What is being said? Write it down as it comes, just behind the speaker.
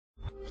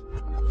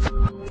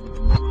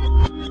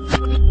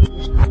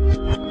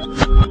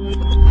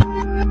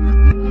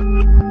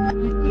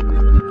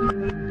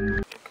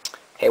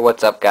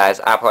what's up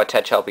guys, iPod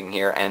Touch Helping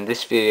here, and in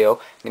this video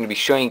I'm going to be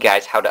showing you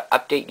guys how to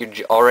update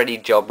your already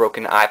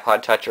jailbroken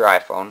iPod Touch or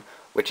iPhone,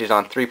 which is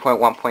on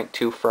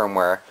 3.1.2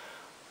 firmware.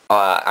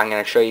 I'm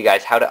going to show you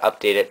guys how to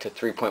update it to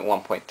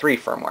 3.1.3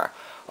 firmware.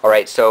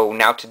 Alright, so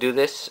now to do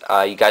this,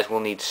 you guys will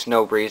need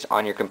Sn0wBreeze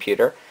on your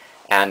computer,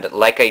 and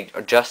like I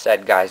just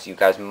said guys, you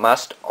guys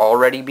must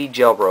already be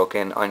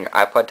jailbroken on your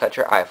iPod Touch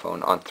or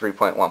iPhone on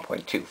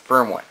 3.1.2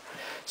 firmware.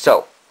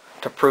 So,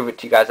 to prove it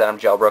to you guys that I'm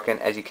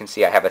jailbroken, as you can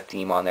see I have a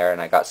theme on there and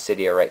I got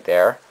Cydia right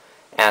there,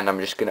 and I'm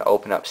just going to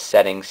open up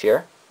settings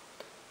here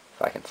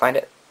if I can find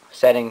it,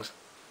 settings,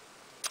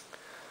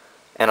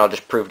 and I'll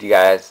just prove to you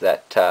guys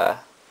that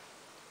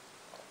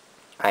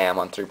I am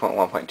on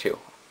 3.1.2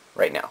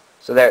 right now.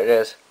 So there it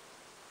is.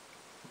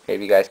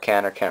 Maybe you guys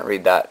can or can't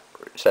read that.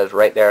 It says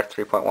right there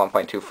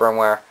 3.1.2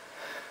 firmware.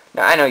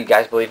 Now I know you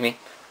guys believe me,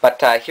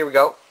 but here we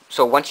go.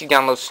 So once you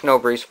download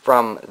Sn0wBreeze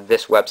from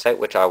this website,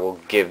 which I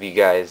will give you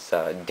guys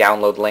a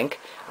download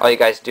link, all you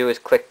guys do is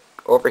click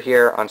over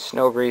here on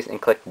Sn0wBreeze and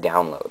click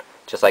download,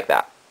 just like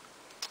that.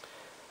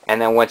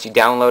 And then once you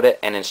download it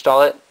and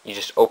install it, you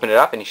just open it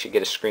up and you should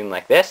get a screen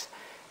like this.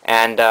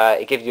 And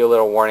it gives you a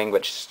little warning,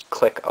 but just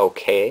click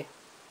OK,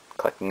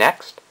 click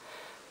next,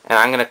 and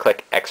I'm going to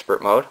click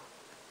expert mode.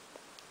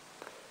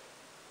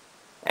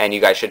 And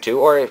you guys should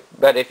too,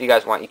 but if you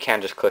guys want, you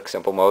can just click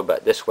simple mode,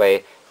 but this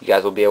way you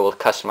guys will be able to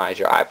customize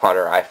your iPod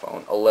or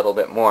iPhone a little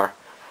bit more.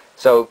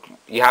 So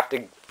you have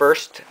to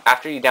first,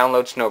 after you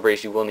download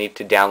Sn0wBreeze, you will need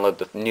to download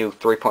the new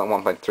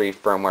 3.1.3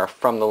 firmware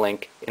from the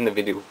link in the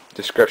video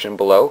description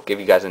below.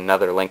 Give you guys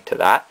another link to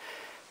that.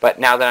 But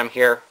now that I'm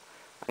here,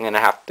 I'm going to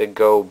have to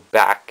go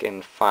back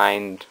and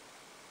find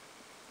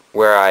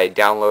where I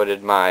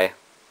downloaded my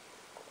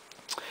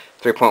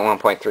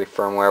 3.1.3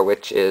 firmware,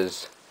 which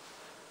is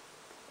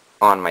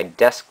on my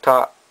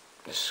desktop.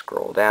 Just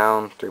scroll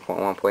down,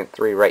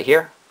 3.1.3 right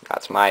here.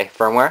 That's my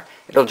firmware.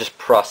 It'll just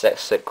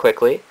process it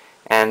quickly,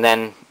 and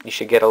then you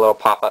should get a little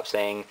pop-up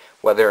saying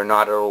whether or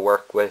not it'll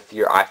work with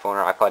your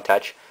iPhone or iPod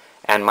Touch.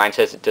 And mine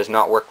says it does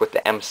not work with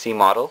the MC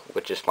model,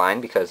 which is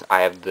fine because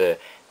I have the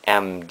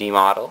MD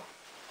model.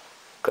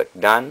 Click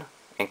done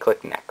and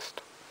click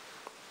next.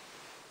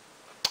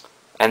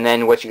 And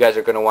then what you guys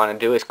are going to want to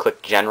do is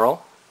click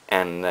general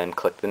and then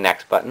click the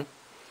next button.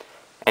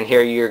 And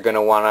here you're going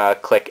to want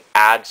to click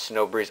Add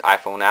Sn0wBreeze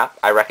iPhone app.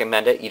 I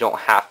recommend it. You don't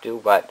have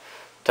to, but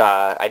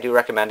I do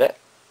recommend it.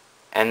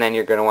 And then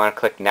you're going to want to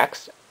click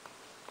Next.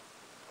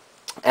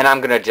 And I'm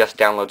going to just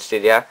download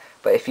Cydia,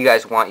 but if you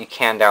guys want, you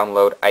can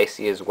download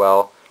Icy as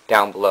well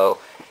down below.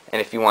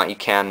 And if you want, you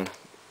can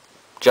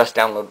just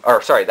download,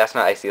 or sorry, that's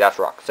not Icy, that's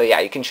Rock. So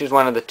yeah, you can choose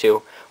one of the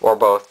two or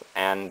both,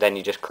 and then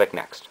you just click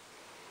Next.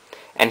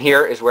 And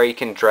here is where you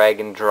can drag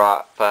and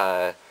drop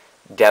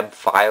deb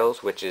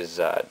files, which is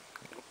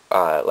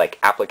like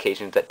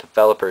applications that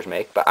developers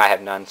make, but I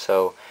have none,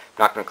 so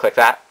I'm not going to click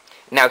that.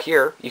 Now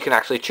here, you can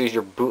actually choose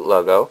your boot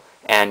logo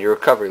and your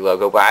recovery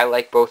logo, but I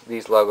like both of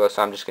these logos,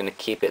 so I'm just going to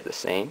keep it the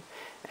same,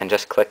 and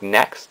just click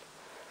Next.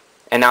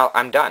 And now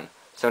I'm done.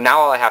 So now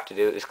all I have to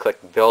do is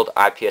click Build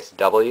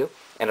IPSW,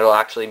 and it'll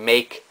actually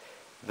make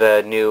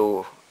the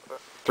new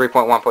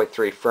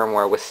 3.1.3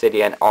 firmware with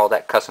Cydia and all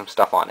that custom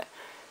stuff on it.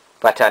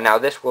 But now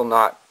this will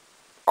not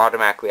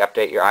automatically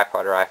update your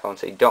iPod or iPhone,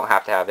 so you don't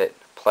have to have it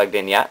plugged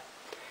in yet.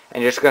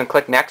 And you're just going to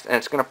click Next, and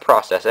it's going to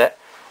process it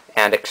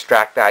and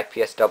extract the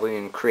IPSW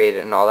and create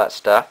it and all that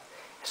stuff.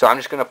 So I'm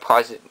just going to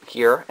pause it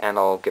here, and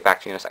I'll get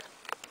back to you in a second.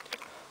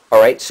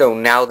 Alright, so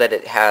now that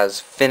it has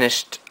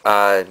finished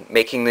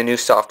making the new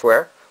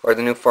software, or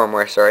the new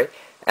firmware, sorry,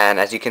 and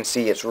as you can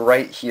see it's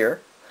right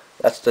here.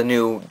 That's the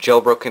new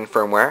jailbroken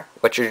firmware.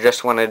 What you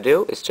just want to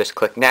do is just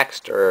click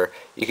Next, or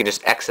you can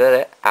just exit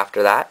it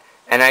after that.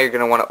 And now you're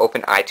going to want to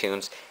open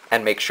iTunes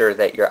and make sure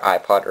that your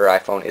iPod or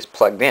iPhone is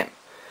plugged in.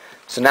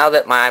 So now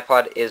that my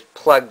iPod is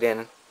plugged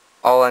in,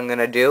 all I'm going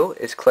to do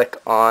is click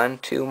on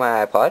to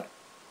my iPod.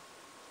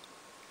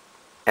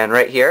 And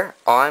right here,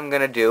 all I'm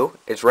going to do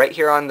is right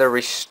here on the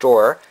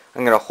restore,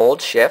 I'm going to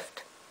hold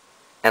shift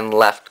and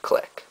left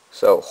click.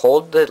 So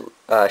hold the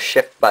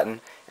shift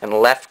button and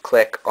left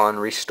click on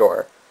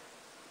restore.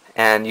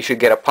 And you should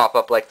get a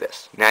pop-up like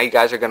this. Now you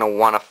guys are going to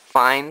want to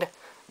find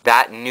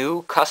that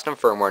new custom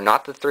firmware,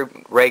 not the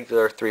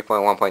regular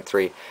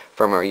 3.1.3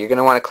 firmware. You're going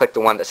to want to click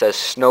the one that says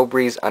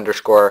Sn0wBreeze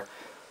 _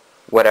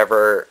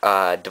 whatever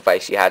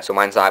device you had. So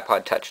mine's the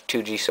iPod Touch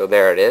 2G, so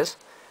there it is.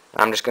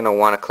 I'm just going to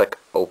want to click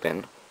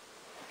open,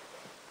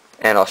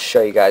 and I'll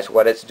show you guys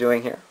what it's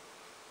doing here.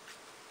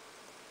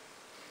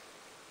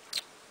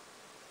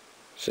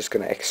 It's just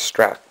going to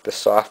extract the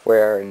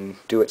software and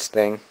do its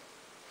thing.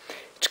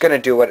 It's going to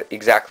do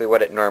exactly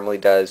what it normally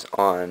does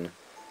on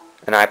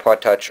an iPod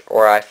Touch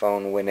or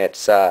iPhone when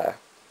it's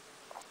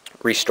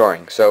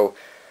restoring. So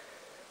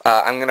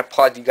I'm going to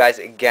pause you guys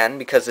again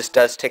because this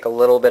does take a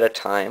little bit of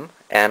time,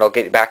 and I'll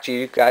get back to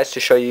you guys to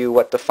show you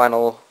what the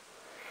final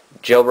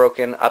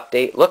jailbroken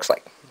update looks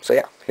like. So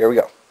yeah, here we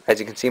go. As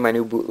you can see, my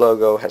new boot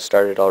logo has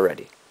started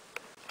already.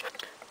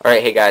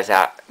 Alright, hey guys,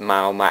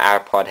 my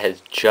iPod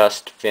has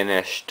just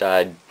finished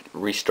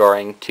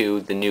restoring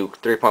to the new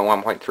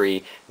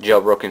 3.1.3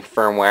 jailbroken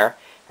firmware.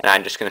 And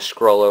I'm just going to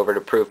scroll over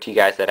to prove to you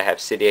guys that I have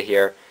Cydia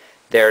here.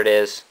 There it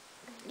is.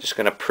 Just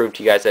going to prove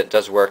to you guys that it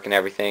does work and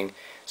everything.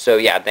 So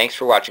yeah, thanks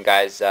for watching,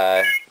 guys.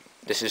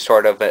 This is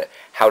sort of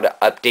how to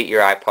update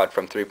your iPod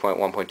from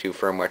 3.1.2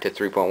 firmware to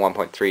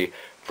 3.1.3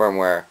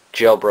 firmware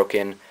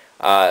jailbroken.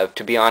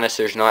 To be honest,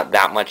 there's not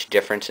that much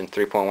difference in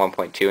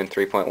 3.1.2 and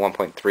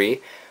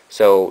 3.1.3.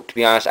 So to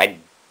be honest,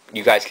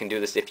 you guys can do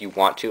this if you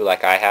want to,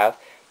 like I have.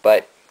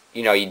 But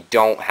you know, you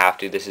don't have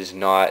to. This is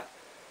not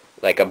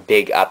like a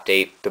big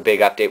update. The big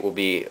update will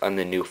be on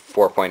the new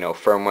 4.0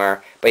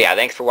 firmware. But yeah,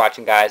 thanks for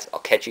watching, guys. I'll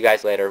catch you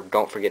guys later.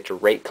 Don't forget to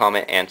rate,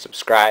 comment, and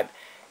subscribe.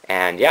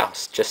 And yeah, I'll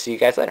just see you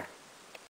guys later.